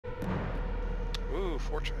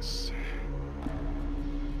fortress.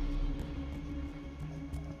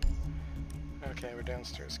 Okay, we're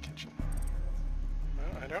downstairs kitchen.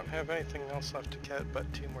 Well, I don't have anything else left to get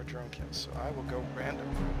but 2 more drone kills, so I will go random.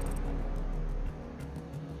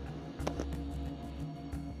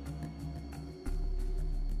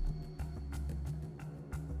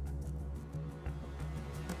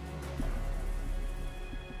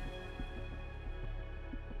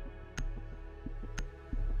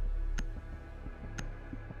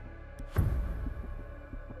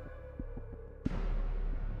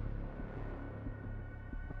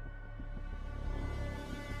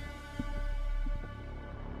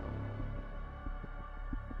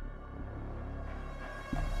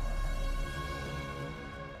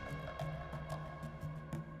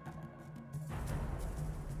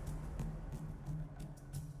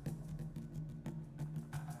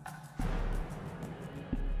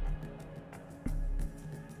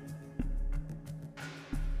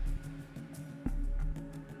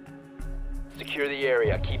 Secure the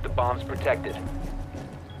area. Keep the bombs protected.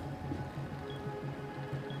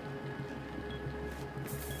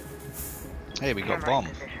 Hey, we got bomb.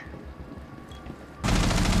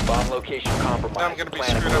 Bomb location compromised. Now I'm going to be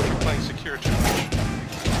screwed up for playing secure too much.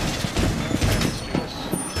 Okay, let's do this.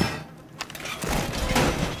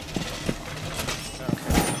 Okay,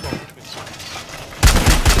 control between circuits.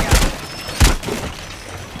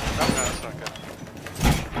 Oh, no, that's not good.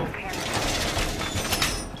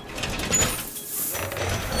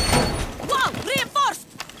 Whoa! Reinforced!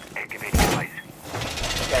 Activate device.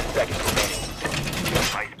 10 seconds remaining.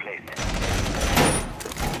 Device placed.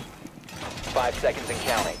 5 seconds and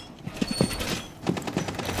counting.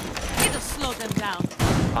 It'll slow them down.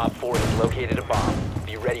 Op 4 has located a bomb.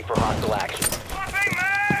 Be ready for hostile action.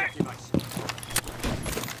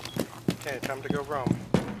 Okay, time to go roam.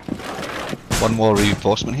 One more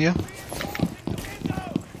reinforcement here.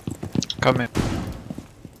 Come in.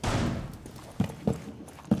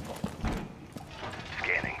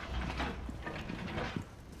 Scanning.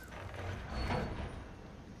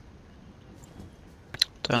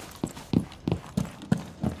 Done.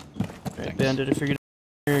 Alright, Bandit, if you're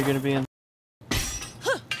gonna be in.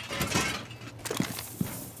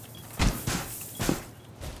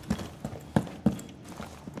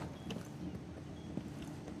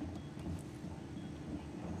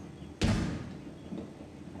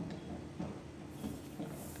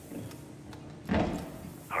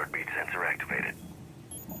 Heartbeat sensor activated.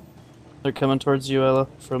 They're coming towards you, Ella,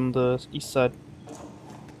 from the east side.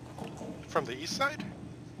 From the east side?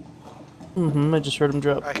 I just heard him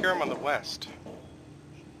drop. I hear him on the west.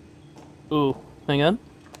 Ooh, hang on.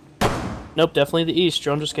 Nope, definitely the east.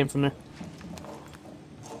 Drone just came from there.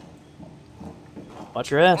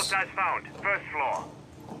 Watch your ass. Hostiles found. First floor.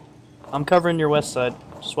 I'm covering your west side.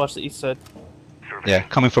 Just watch the east side. Yeah,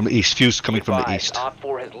 coming from the east. Fuse coming from the Advised, east. Op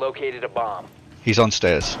 4 has located a bomb. He's on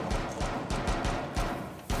stairs.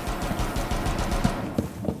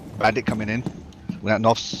 Bandit coming in. We're at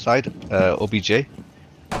north side. OBJ.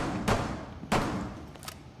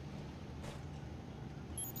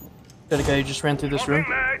 Got a guy who just ran through this room.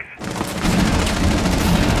 Mags.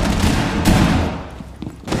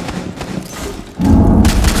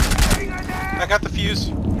 I got the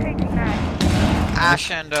fuse.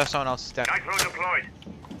 Ash and someone else is dead. Nitro deployed.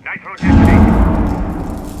 Nitro detonated.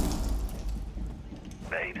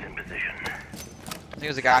 Babes in position. I think it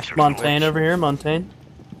was a Ash. Montaigne over here, Montaigne.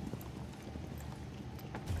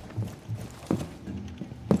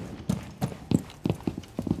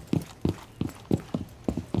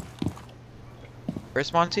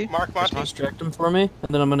 Where's Monty? Mark Monty. Distract him for me, and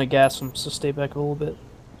then I'm gonna gas him, so stay back a little bit.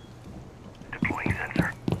 Deploying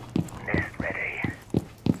sensor. Nest ready.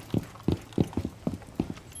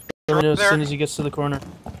 Let me know as There. soon as he gets to the corner.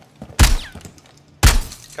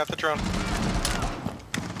 Got the drone.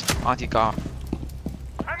 Monty gone.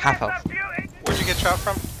 Half health. Where'd you get shot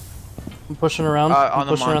from? I'm pushing around. I'm On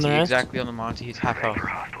the pushing around Monty, their ass. exactly on the Monty. He's half health. For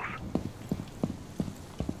hostiles.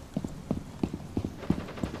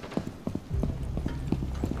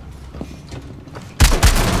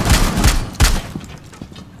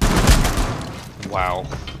 Wow.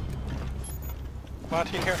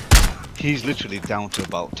 Monty in here. He's literally down to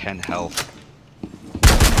about 10 health.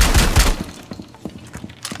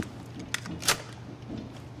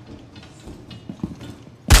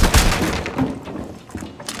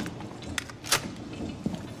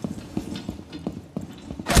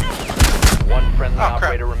 One friendly Oh crap.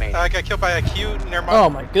 operator remaining. I got killed by a Q near Monty. Oh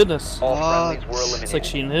my goodness. All friendlies were eliminated. It's like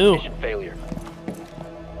she knew. Mission failure.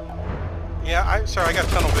 Yeah, sorry, I got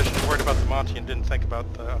tunnel vision, worried about the Monty and didn't think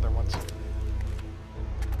about the other ones.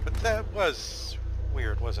 But that was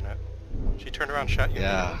weird, wasn't it? She turned around and shot you.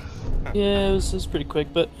 Yeah. Yeah, it was pretty quick,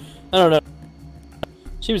 but I don't know.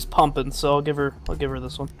 She was pumping, so I'll give her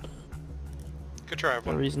this one. Good try, No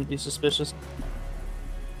everyone. reason to be suspicious.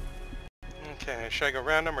 Okay, should I go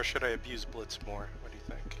random or should I abuse Blitz more? What do you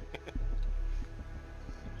think?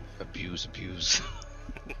 Abuse.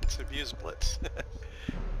 Let's abuse Blitz.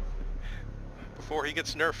 Before he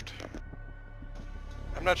gets nerfed.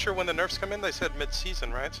 I'm not sure when the nerfs come in. They said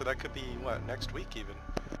mid-season, right? So that could be, what, next week even?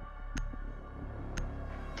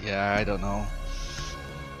 Yeah, I don't know.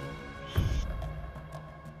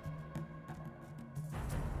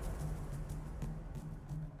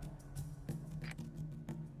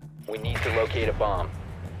 We need to locate a bomb.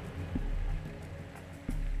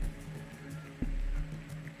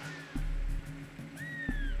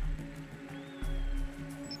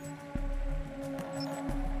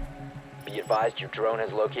 Be advised your drone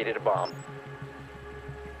has located a bomb.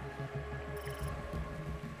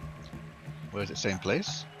 Where is it? Same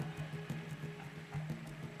place?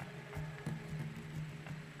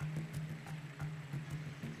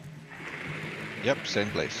 Yep, same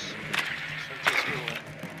place. So just rule it.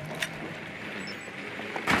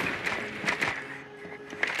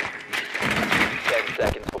 10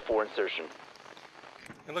 seconds before insertion.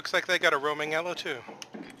 It looks like they got a roaming Elo too.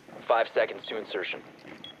 5 seconds to insertion.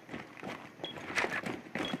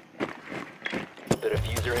 The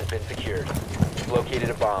diffuser has been secured. You've located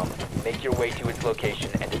a bomb. Make your way to its location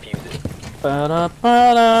and defuse it.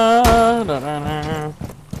 Ba-da-ba-da-da-da-da.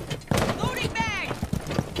 Loading bag!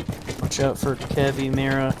 Watch out for Kevi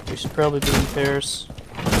Mira. We should probably be in pairs.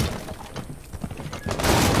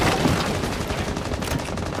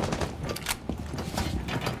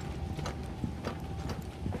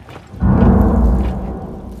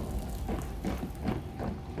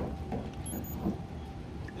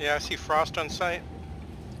 Yeah, I see Frost on site.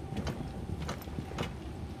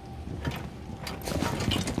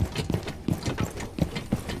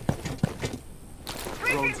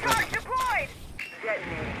 Freezing charge deployed!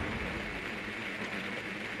 Detonating.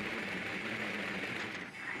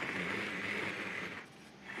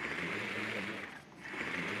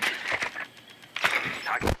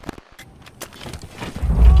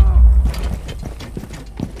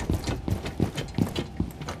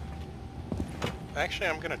 Actually,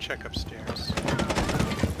 I'm gonna check upstairs.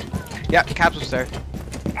 Yeah, Cabs was there.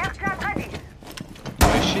 Aircraft ready.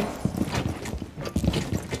 Where is she?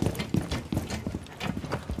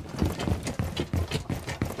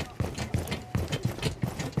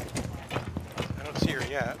 I don't see her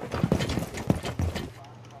yet.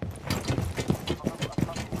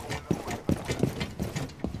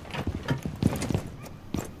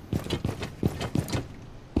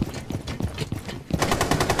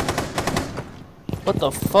 What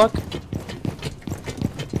the fuck?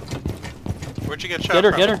 Where'd you get shot Get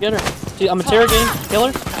her, from? get her, get her. See, I'm interrogating.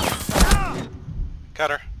 Kill her.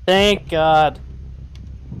 Got her. Thank God.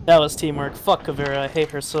 That was teamwork. Fuck Kavira. I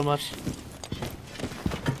hate her so much.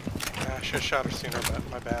 I should have shot her sooner, but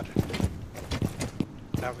my bad.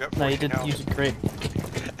 Now I've got 14 No, you did. health. You did great.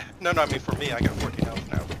 No, I mean for me, I got 14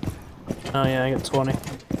 health now. Oh yeah, I got 20. I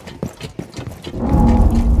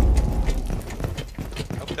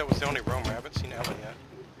hope that was the only roamer. I haven't seen Ellie yet.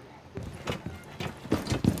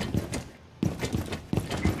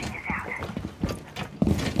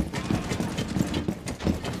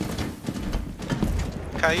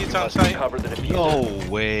 Kaid's on Must site. recover the diffuser. No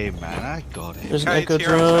way, man! I got it. There's an Kite's echo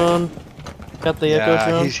here on drone. Got the echo Yeah,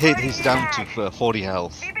 drone. he's hit. He's down to 40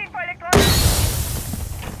 health. Beeping for electronics.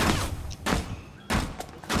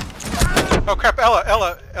 Oh crap,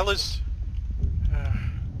 Ella's...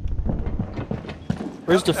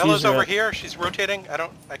 Where's Ella's diffuser over at? here. She's rotating.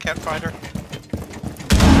 I can't find her.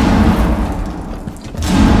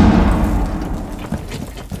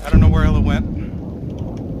 I don't know where Ella went.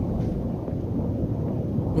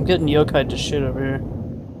 I'm getting yokai to shit over here.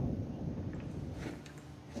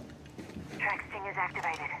 Track sting is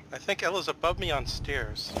activated. I think Ella's above me on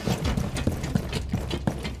stairs.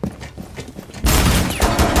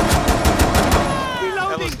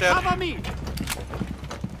 Ella's dead.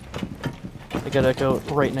 I got echo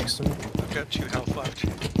right next to me. I've got 2 health left.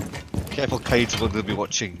 Careful, Kate's going to be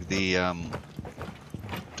watching the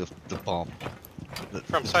bomb.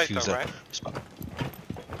 From site though, diffuser. right?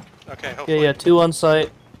 Okay, Yeah, hopefully. yeah, 2 on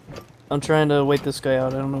site. I'm trying to wait this guy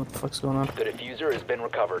out. I don't know what the fuck's going on. The diffuser has been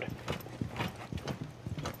recovered.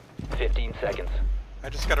 15 seconds. I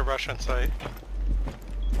just got a rush on site.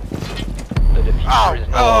 The diffuser is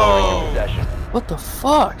no longer in possession. What the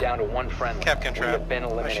fuck? Down to 1 friendly. Capcan We trap. have been I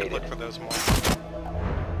should eliminated. look for those more.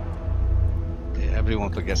 Yeah,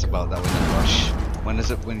 everyone forgets about that when they rush. When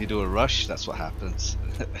is it when you do a rush? That's what happens.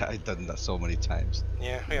 I've done that so many times.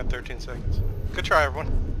 Yeah, we got 13 seconds. Good try, everyone.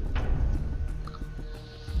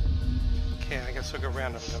 Okay, I guess we'll go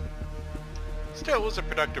random then. Still, it was a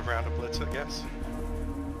productive round of Blitz, I guess.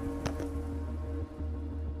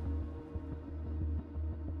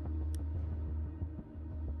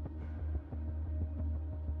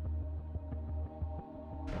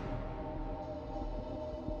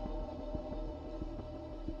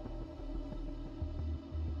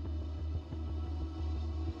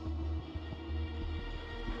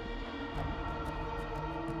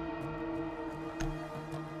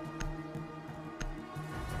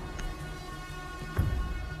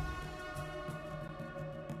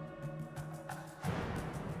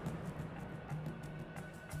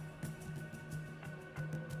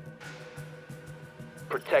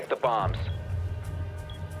 Protect the bombs.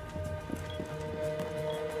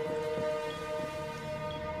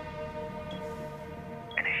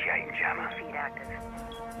 Initiating jammer. Feed active.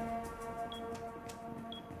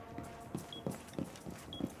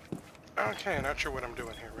 Okay, not sure what I'm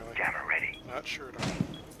doing here, really. Jammer ready. Not sure at all.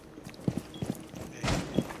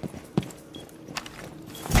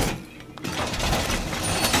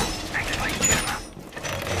 Activate jammer.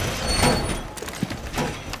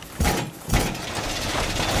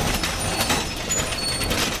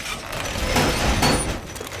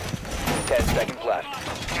 Seconds left.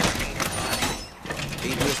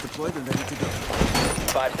 ADS deployed and ready to go.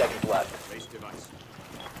 5 seconds left.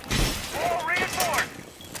 All reinforced.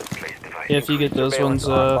 Place device. Yeah, if you get those Surveillance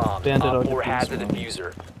ones, on bombs. Bandit, I'll Op 4 get has these a ones.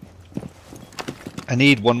 diffuser. I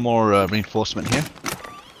need one more reinforcement here.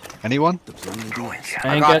 Anyone? Deploying ADS.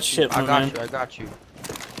 I ain't got shit, I my got man. you. I got you.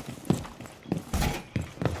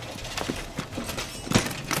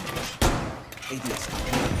 ADS.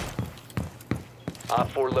 Op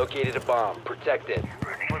 4 located a bomb. Protect it.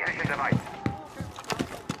 Placing device.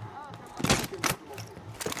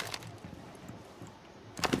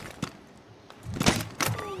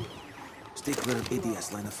 Stay clear of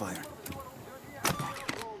ADS line of fire.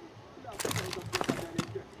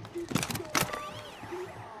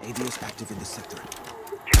 ADS active in the sector.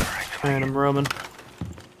 Alright, I'm roaming.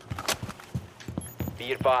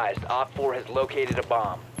 Be advised, Op 4 has located a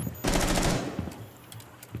bomb.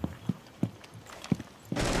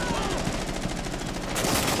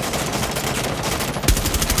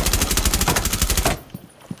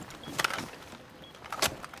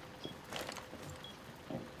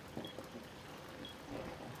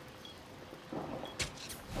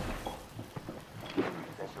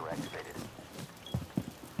 Sensor activated.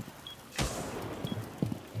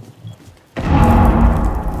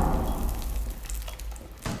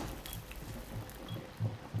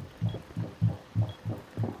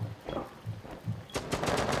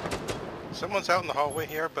 Someone's out in the hallway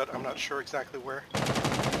here, but I'm not sure exactly where.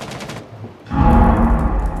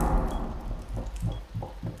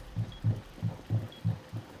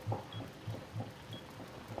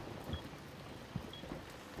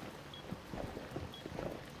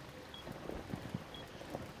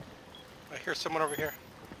 I hear someone over here.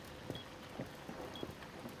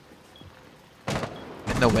 In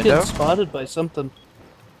the I'm window? getting spotted by something.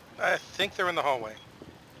 I think they're in the hallway.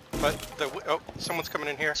 But oh, someone's coming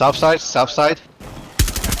in here. South side, south side.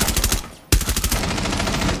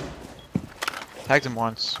 Tagged him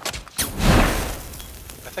once. I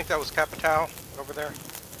think that was Capital over there.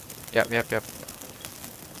 Yep. I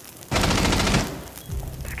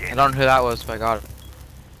don't know who that was, but I got it.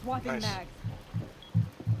 Swapping Nice. mag.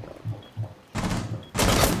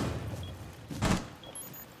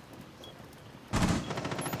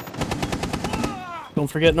 Don't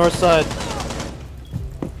forget north side.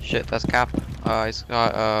 Shit, that's Cap. He's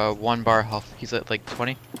got 1 bar health. He's at like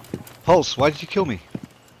 20. Pulse, why did you kill me?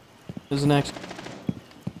 Who's next?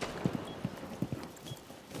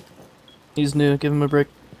 He's new, give him a break.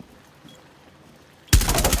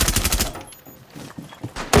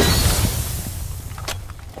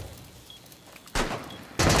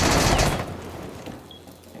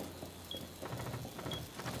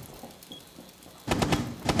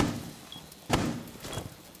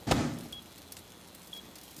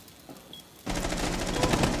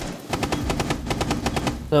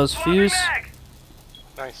 That was Fuse.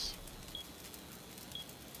 Nice.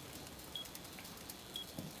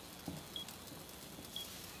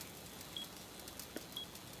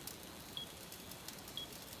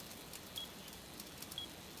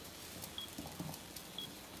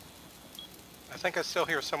 I think I still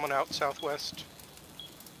hear someone out southwest.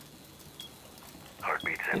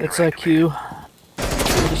 Heartbeat It's IQ.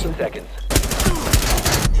 15 seconds.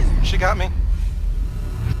 She got me.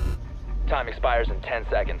 Time expires in 10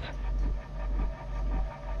 seconds.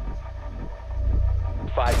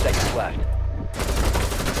 5 seconds left.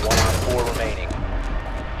 1 on 4 remaining.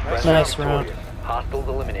 Nice round. victorious. Hostiles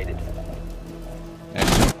eliminated.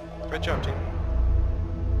 Excellent. Good job, team.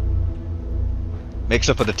 Makes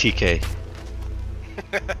up for the TK.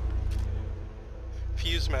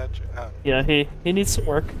 Fuse magic. Yeah, he needs some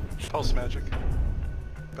work. Pulse magic.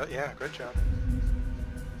 But yeah, good job.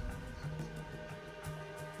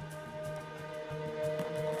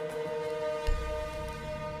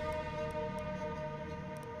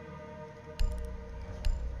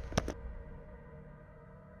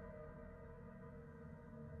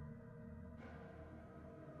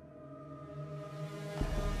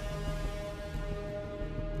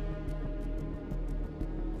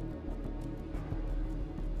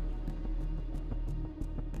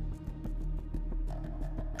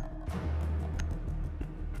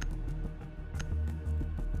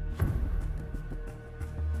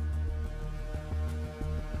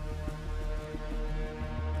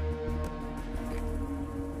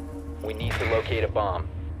 We need to locate a bomb.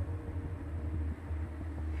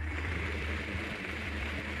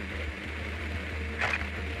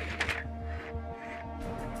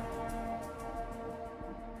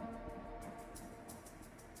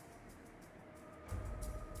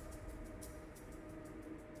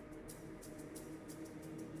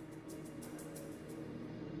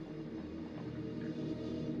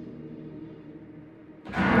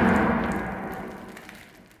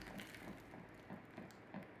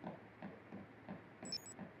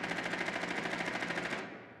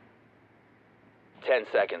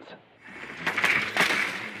 Seconds.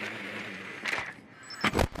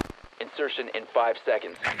 Insertion in 5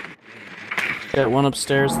 seconds. Got one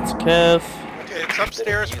upstairs. It's Kev. Okay, it's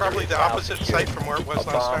upstairs, The probably the diffuser is now opposite secured. site from where it was A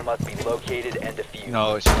last bomb time. must be located and defused.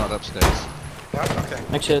 No, it's not upstairs. Yeah, okay.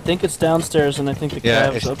 Actually, I think it's downstairs, and I think the Yeah,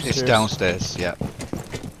 Cav's upstairs. it's downstairs. Yeah.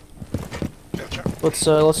 Gotcha.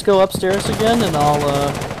 Let's go upstairs again, and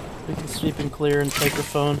we can sweep and clear and take your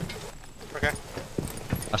phone. Okay.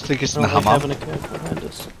 I think it's I in the don't like hammer. having a Cav behind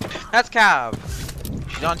us. That's Cav.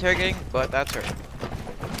 She's not interrogating, but that's her.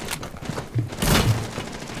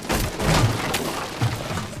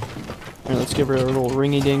 Alright, let's give her a little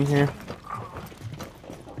ringy ding here.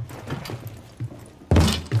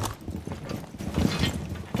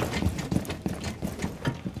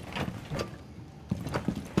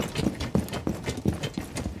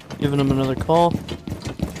 Giving him another call.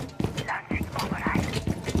 Launching override.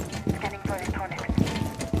 Scanning for electronics.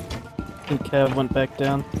 I think Cav went back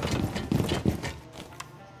down.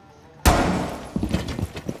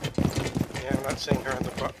 Yeah, I'm not seeing her in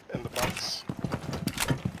the box.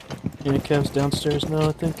 Yeah, Cav's downstairs now,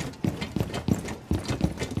 I think.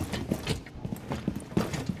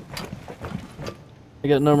 I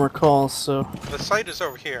got no more calls, so The site is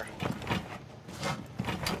over here.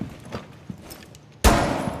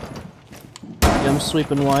 yeah, I'm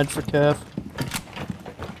sweeping wide for Cav.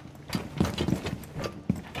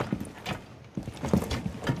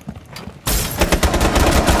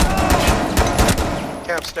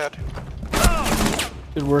 Cap's dead.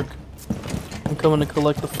 Good work. I'm coming to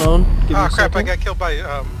collect the phone. Give me Ah, a crap, I second. got killed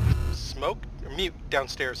by, smoke? Or mute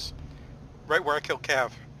downstairs. Right where I killed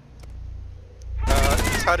Cav.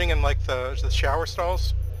 He's hiding in, like, the shower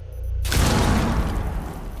stalls.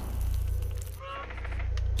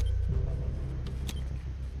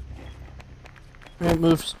 Alright,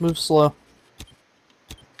 move slow.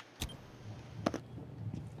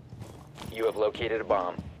 You have located a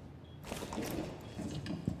bomb.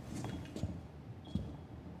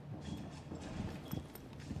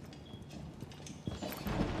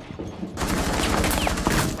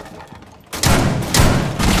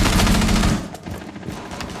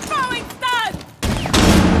 Throwing stun!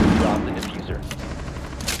 Drop the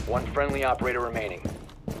diffuser. One friendly operator remaining.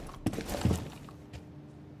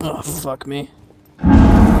 Oh, fuck me.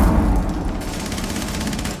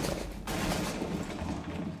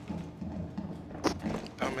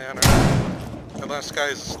 Oh man, our last guy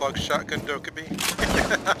is a slug shotgun Dokkaebi.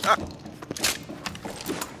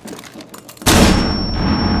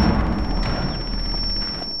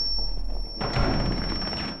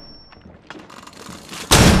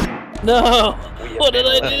 No! We have What did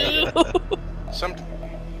I been do? About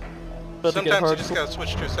to get Sometimes you just hardcore. gotta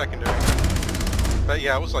switch to a secondary. But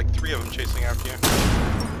yeah, it was like 3 of them chasing after you.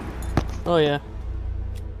 Oh yeah.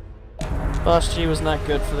 Boss G was not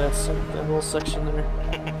good for that whole section there.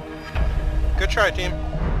 Good try, team.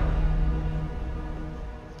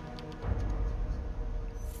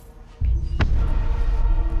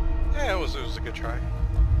 Yeah, it was a good try.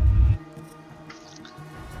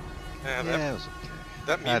 Yeah, Yeah, it was okay.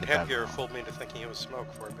 that I had mute a bad headgear round. fooled me into thinking it was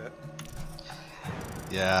smoke for a bit.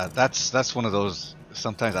 Yeah, that's one of those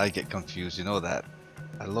sometimes I get confused, you know that.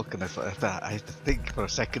 I look and I have to think for a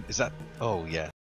second, is that... Oh yeah.